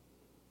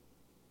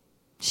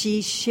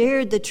 She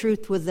shared the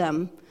truth with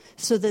them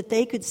so that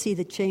they could see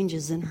the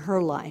changes in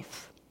her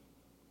life.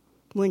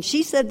 When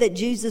she said that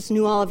Jesus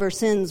knew all of her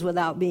sins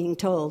without being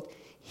told,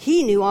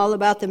 he knew all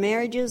about the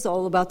marriages,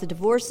 all about the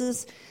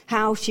divorces,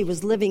 how she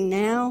was living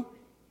now.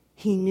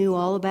 He knew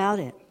all about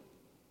it.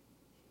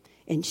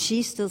 And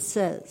she still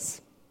says,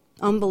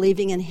 I'm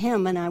believing in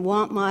him, and I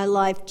want my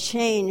life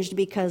changed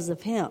because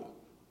of him.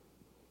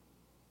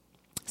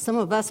 Some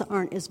of us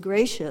aren't as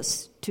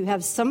gracious to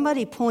have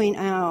somebody point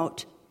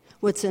out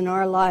what's in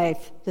our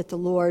life that the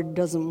Lord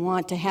doesn't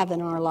want to have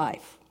in our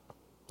life.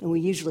 And we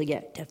usually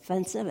get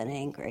defensive and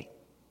angry.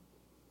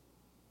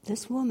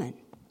 This woman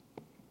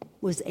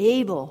was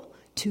able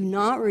to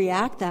not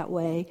react that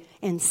way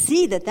and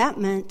see that that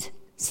meant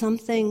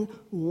something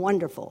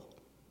wonderful.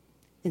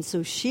 And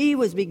so she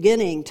was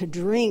beginning to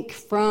drink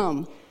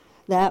from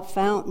that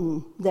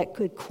fountain that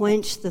could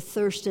quench the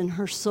thirst in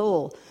her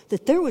soul,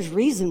 that there was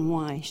reason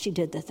why she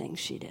did the things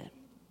she did.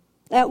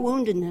 That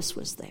woundedness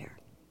was there.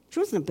 She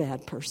wasn't a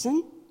bad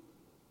person.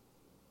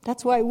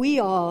 That's why we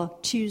all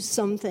choose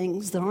some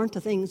things that aren't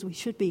the things we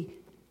should be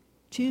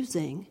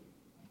choosing,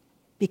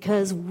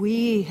 because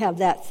we have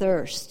that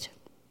thirst.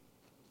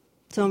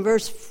 So in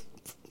verse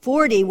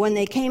 40, when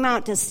they came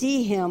out to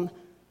see him,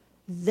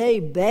 they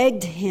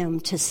begged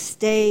him to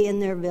stay in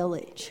their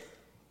village.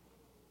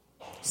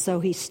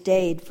 So he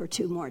stayed for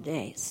 2 more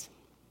days,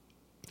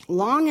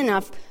 long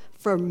enough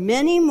for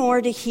many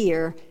more to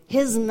hear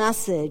his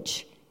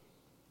message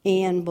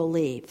and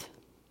believe.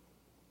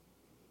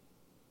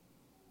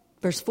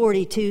 Verse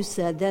 42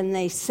 said, "Then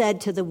they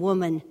said to the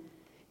woman,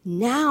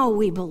 'Now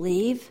we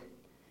believe,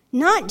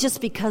 not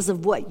just because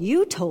of what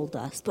you told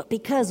us, but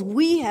because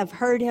we have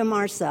heard him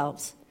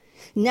ourselves.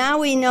 Now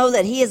we know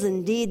that he is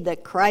indeed the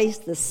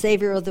Christ, the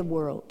Savior of the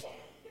world.'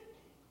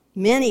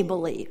 Many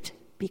believed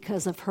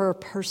because of her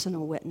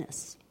personal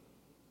witness.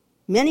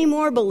 Many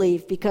more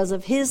believed because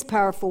of his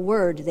powerful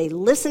word. They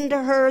listened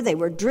to her, they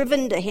were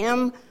driven to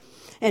him,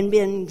 and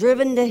being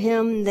driven to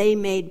him, they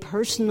made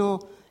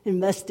personal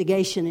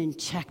investigation and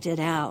checked it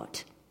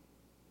out.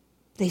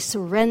 They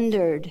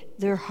surrendered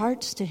their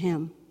hearts to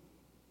him.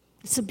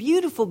 It's a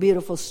beautiful,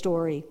 beautiful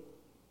story.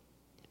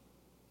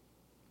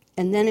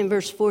 And then in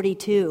verse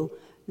 42,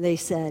 they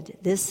said,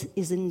 'This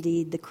is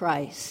indeed the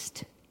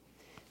Christ,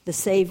 the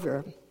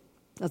Savior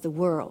of the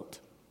world.'"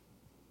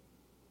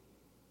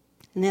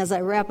 And as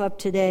I wrap up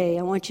today,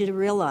 I want you to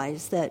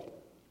realize that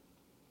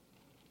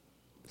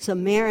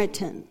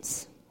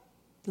Samaritans,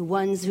 the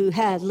ones who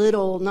had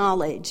little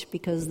knowledge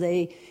because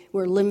they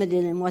were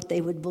limited in what they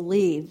would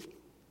believe,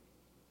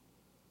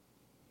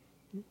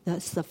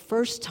 that's the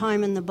first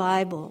time in the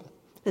Bible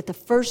that the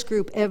first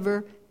group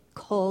ever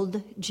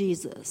called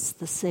Jesus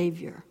the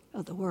Savior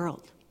of the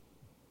world.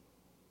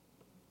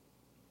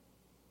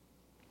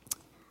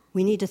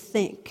 We need to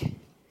think,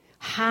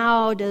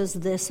 how does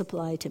this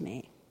apply to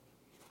me?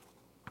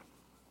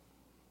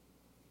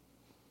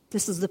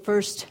 This is the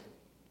first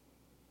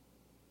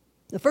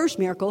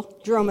miracle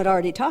Jerome had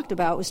already talked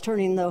about, was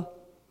turning the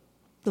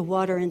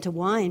water into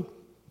wine.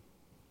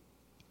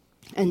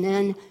 And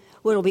then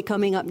what will be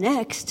coming up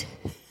next,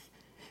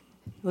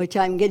 which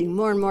I'm getting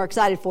more and more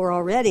excited for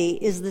already,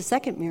 is the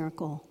second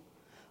miracle,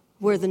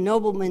 where the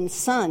nobleman's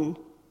son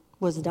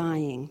was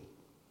dying.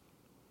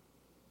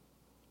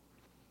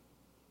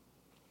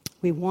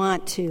 We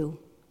want to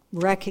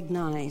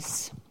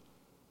recognize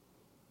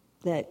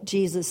that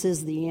Jesus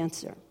is the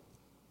answer.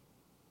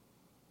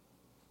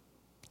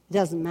 It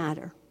doesn't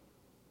matter.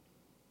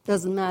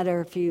 Doesn't matter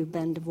if you've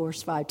been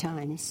divorced 5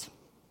 times.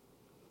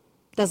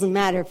 Doesn't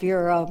matter if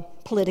you're a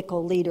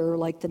political leader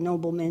like the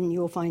nobleman.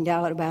 You'll find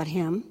out about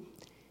him.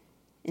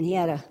 And he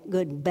had a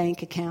good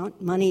bank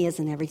account. Money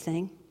isn't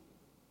everything.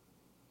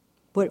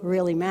 What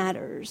really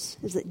matters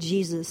is that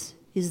Jesus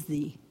is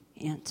the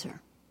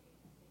answer.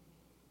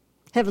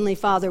 Heavenly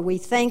Father, we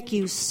thank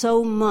you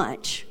so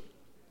much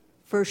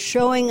for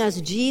showing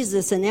us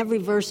Jesus in every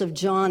verse of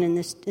John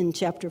in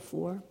chapter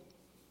 4.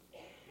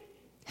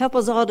 Help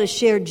us all to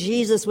share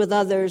Jesus with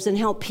others and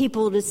help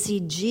people to see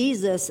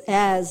Jesus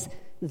as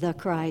the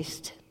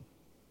Christ.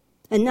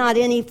 And not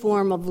any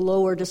form of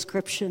lower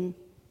description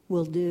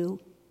will do.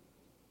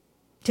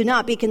 To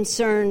not be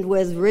concerned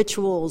with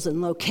rituals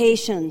and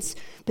locations,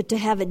 but to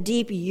have a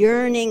deep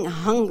yearning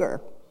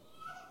hunger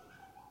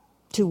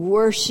to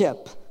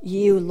worship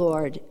you,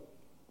 Lord,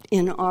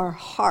 in our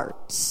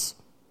hearts,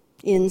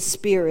 in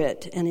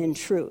spirit and in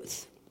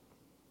truth.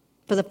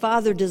 For the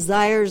Father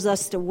desires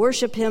us to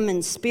worship him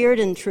in spirit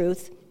and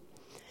truth,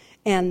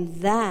 and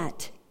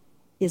that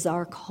is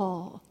our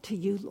call to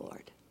you,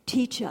 Lord.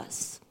 Teach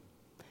us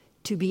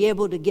to be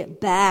able to get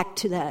back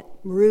to that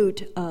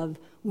root of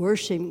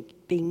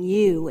worshiping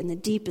you in the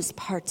deepest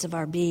parts of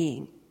our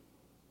being.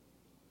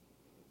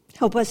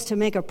 Help us to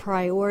make a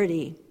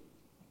priority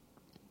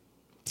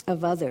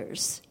of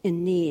others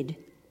in need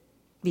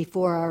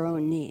before our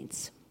own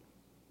needs.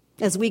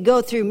 As we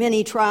go through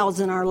many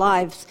trials in our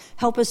lives,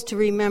 help us to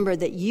remember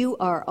that you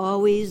are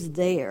always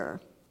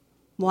there,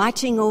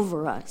 watching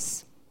over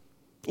us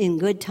in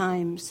good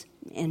times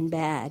and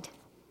bad.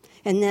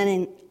 And then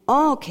in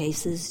all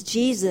cases,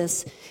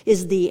 Jesus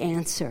is the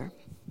answer.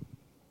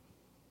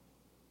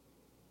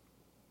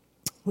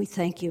 We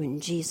thank you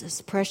in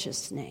Jesus'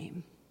 precious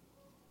name.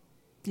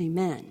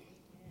 Amen.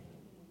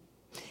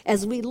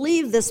 As we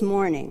leave this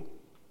morning,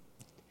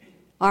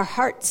 our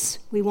hearts,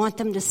 we want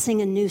them to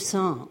sing a new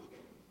song.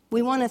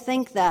 We want to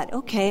think that,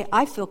 okay,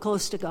 I feel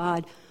close to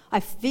God.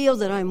 I feel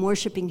that I'm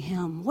worshiping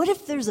him. What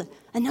if there's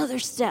another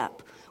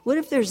step? What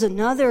if there's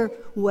another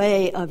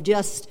way of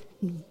just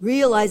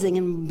realizing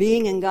and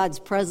being in God's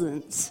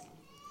presence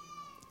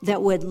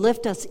that would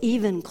lift us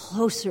even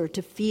closer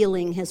to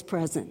feeling his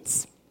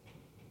presence?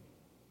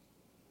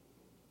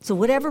 So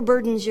whatever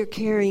burdens you're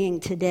carrying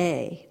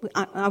today,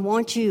 I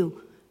want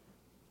you,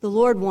 the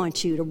Lord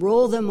wants you to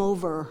roll them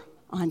over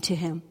onto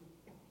him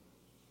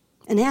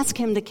and ask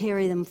him to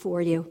carry them for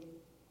you,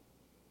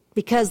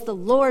 because the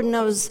Lord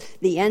knows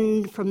the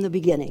end from the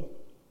beginning.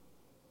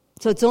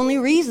 So it's only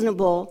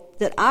reasonable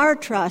that our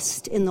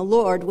trust in the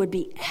Lord would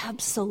be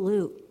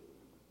absolute.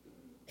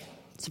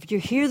 So if you're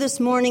here this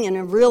morning and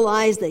have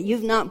realized that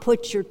you've not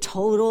put your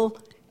total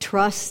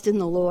trust in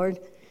the Lord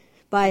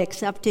by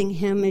accepting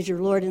him as your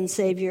Lord and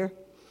Savior,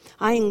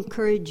 I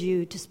encourage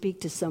you to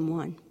speak to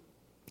someone.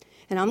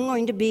 And I'm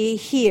going to be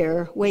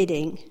here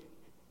waiting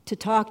to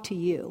talk to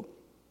you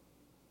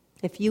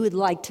if you would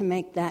like to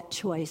make that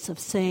choice of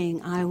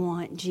saying, I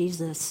want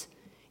Jesus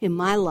in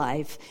my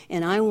life,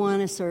 and I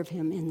want to serve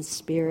him in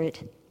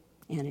spirit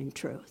and in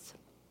truth.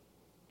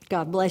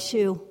 God bless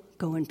you.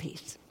 Go in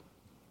peace.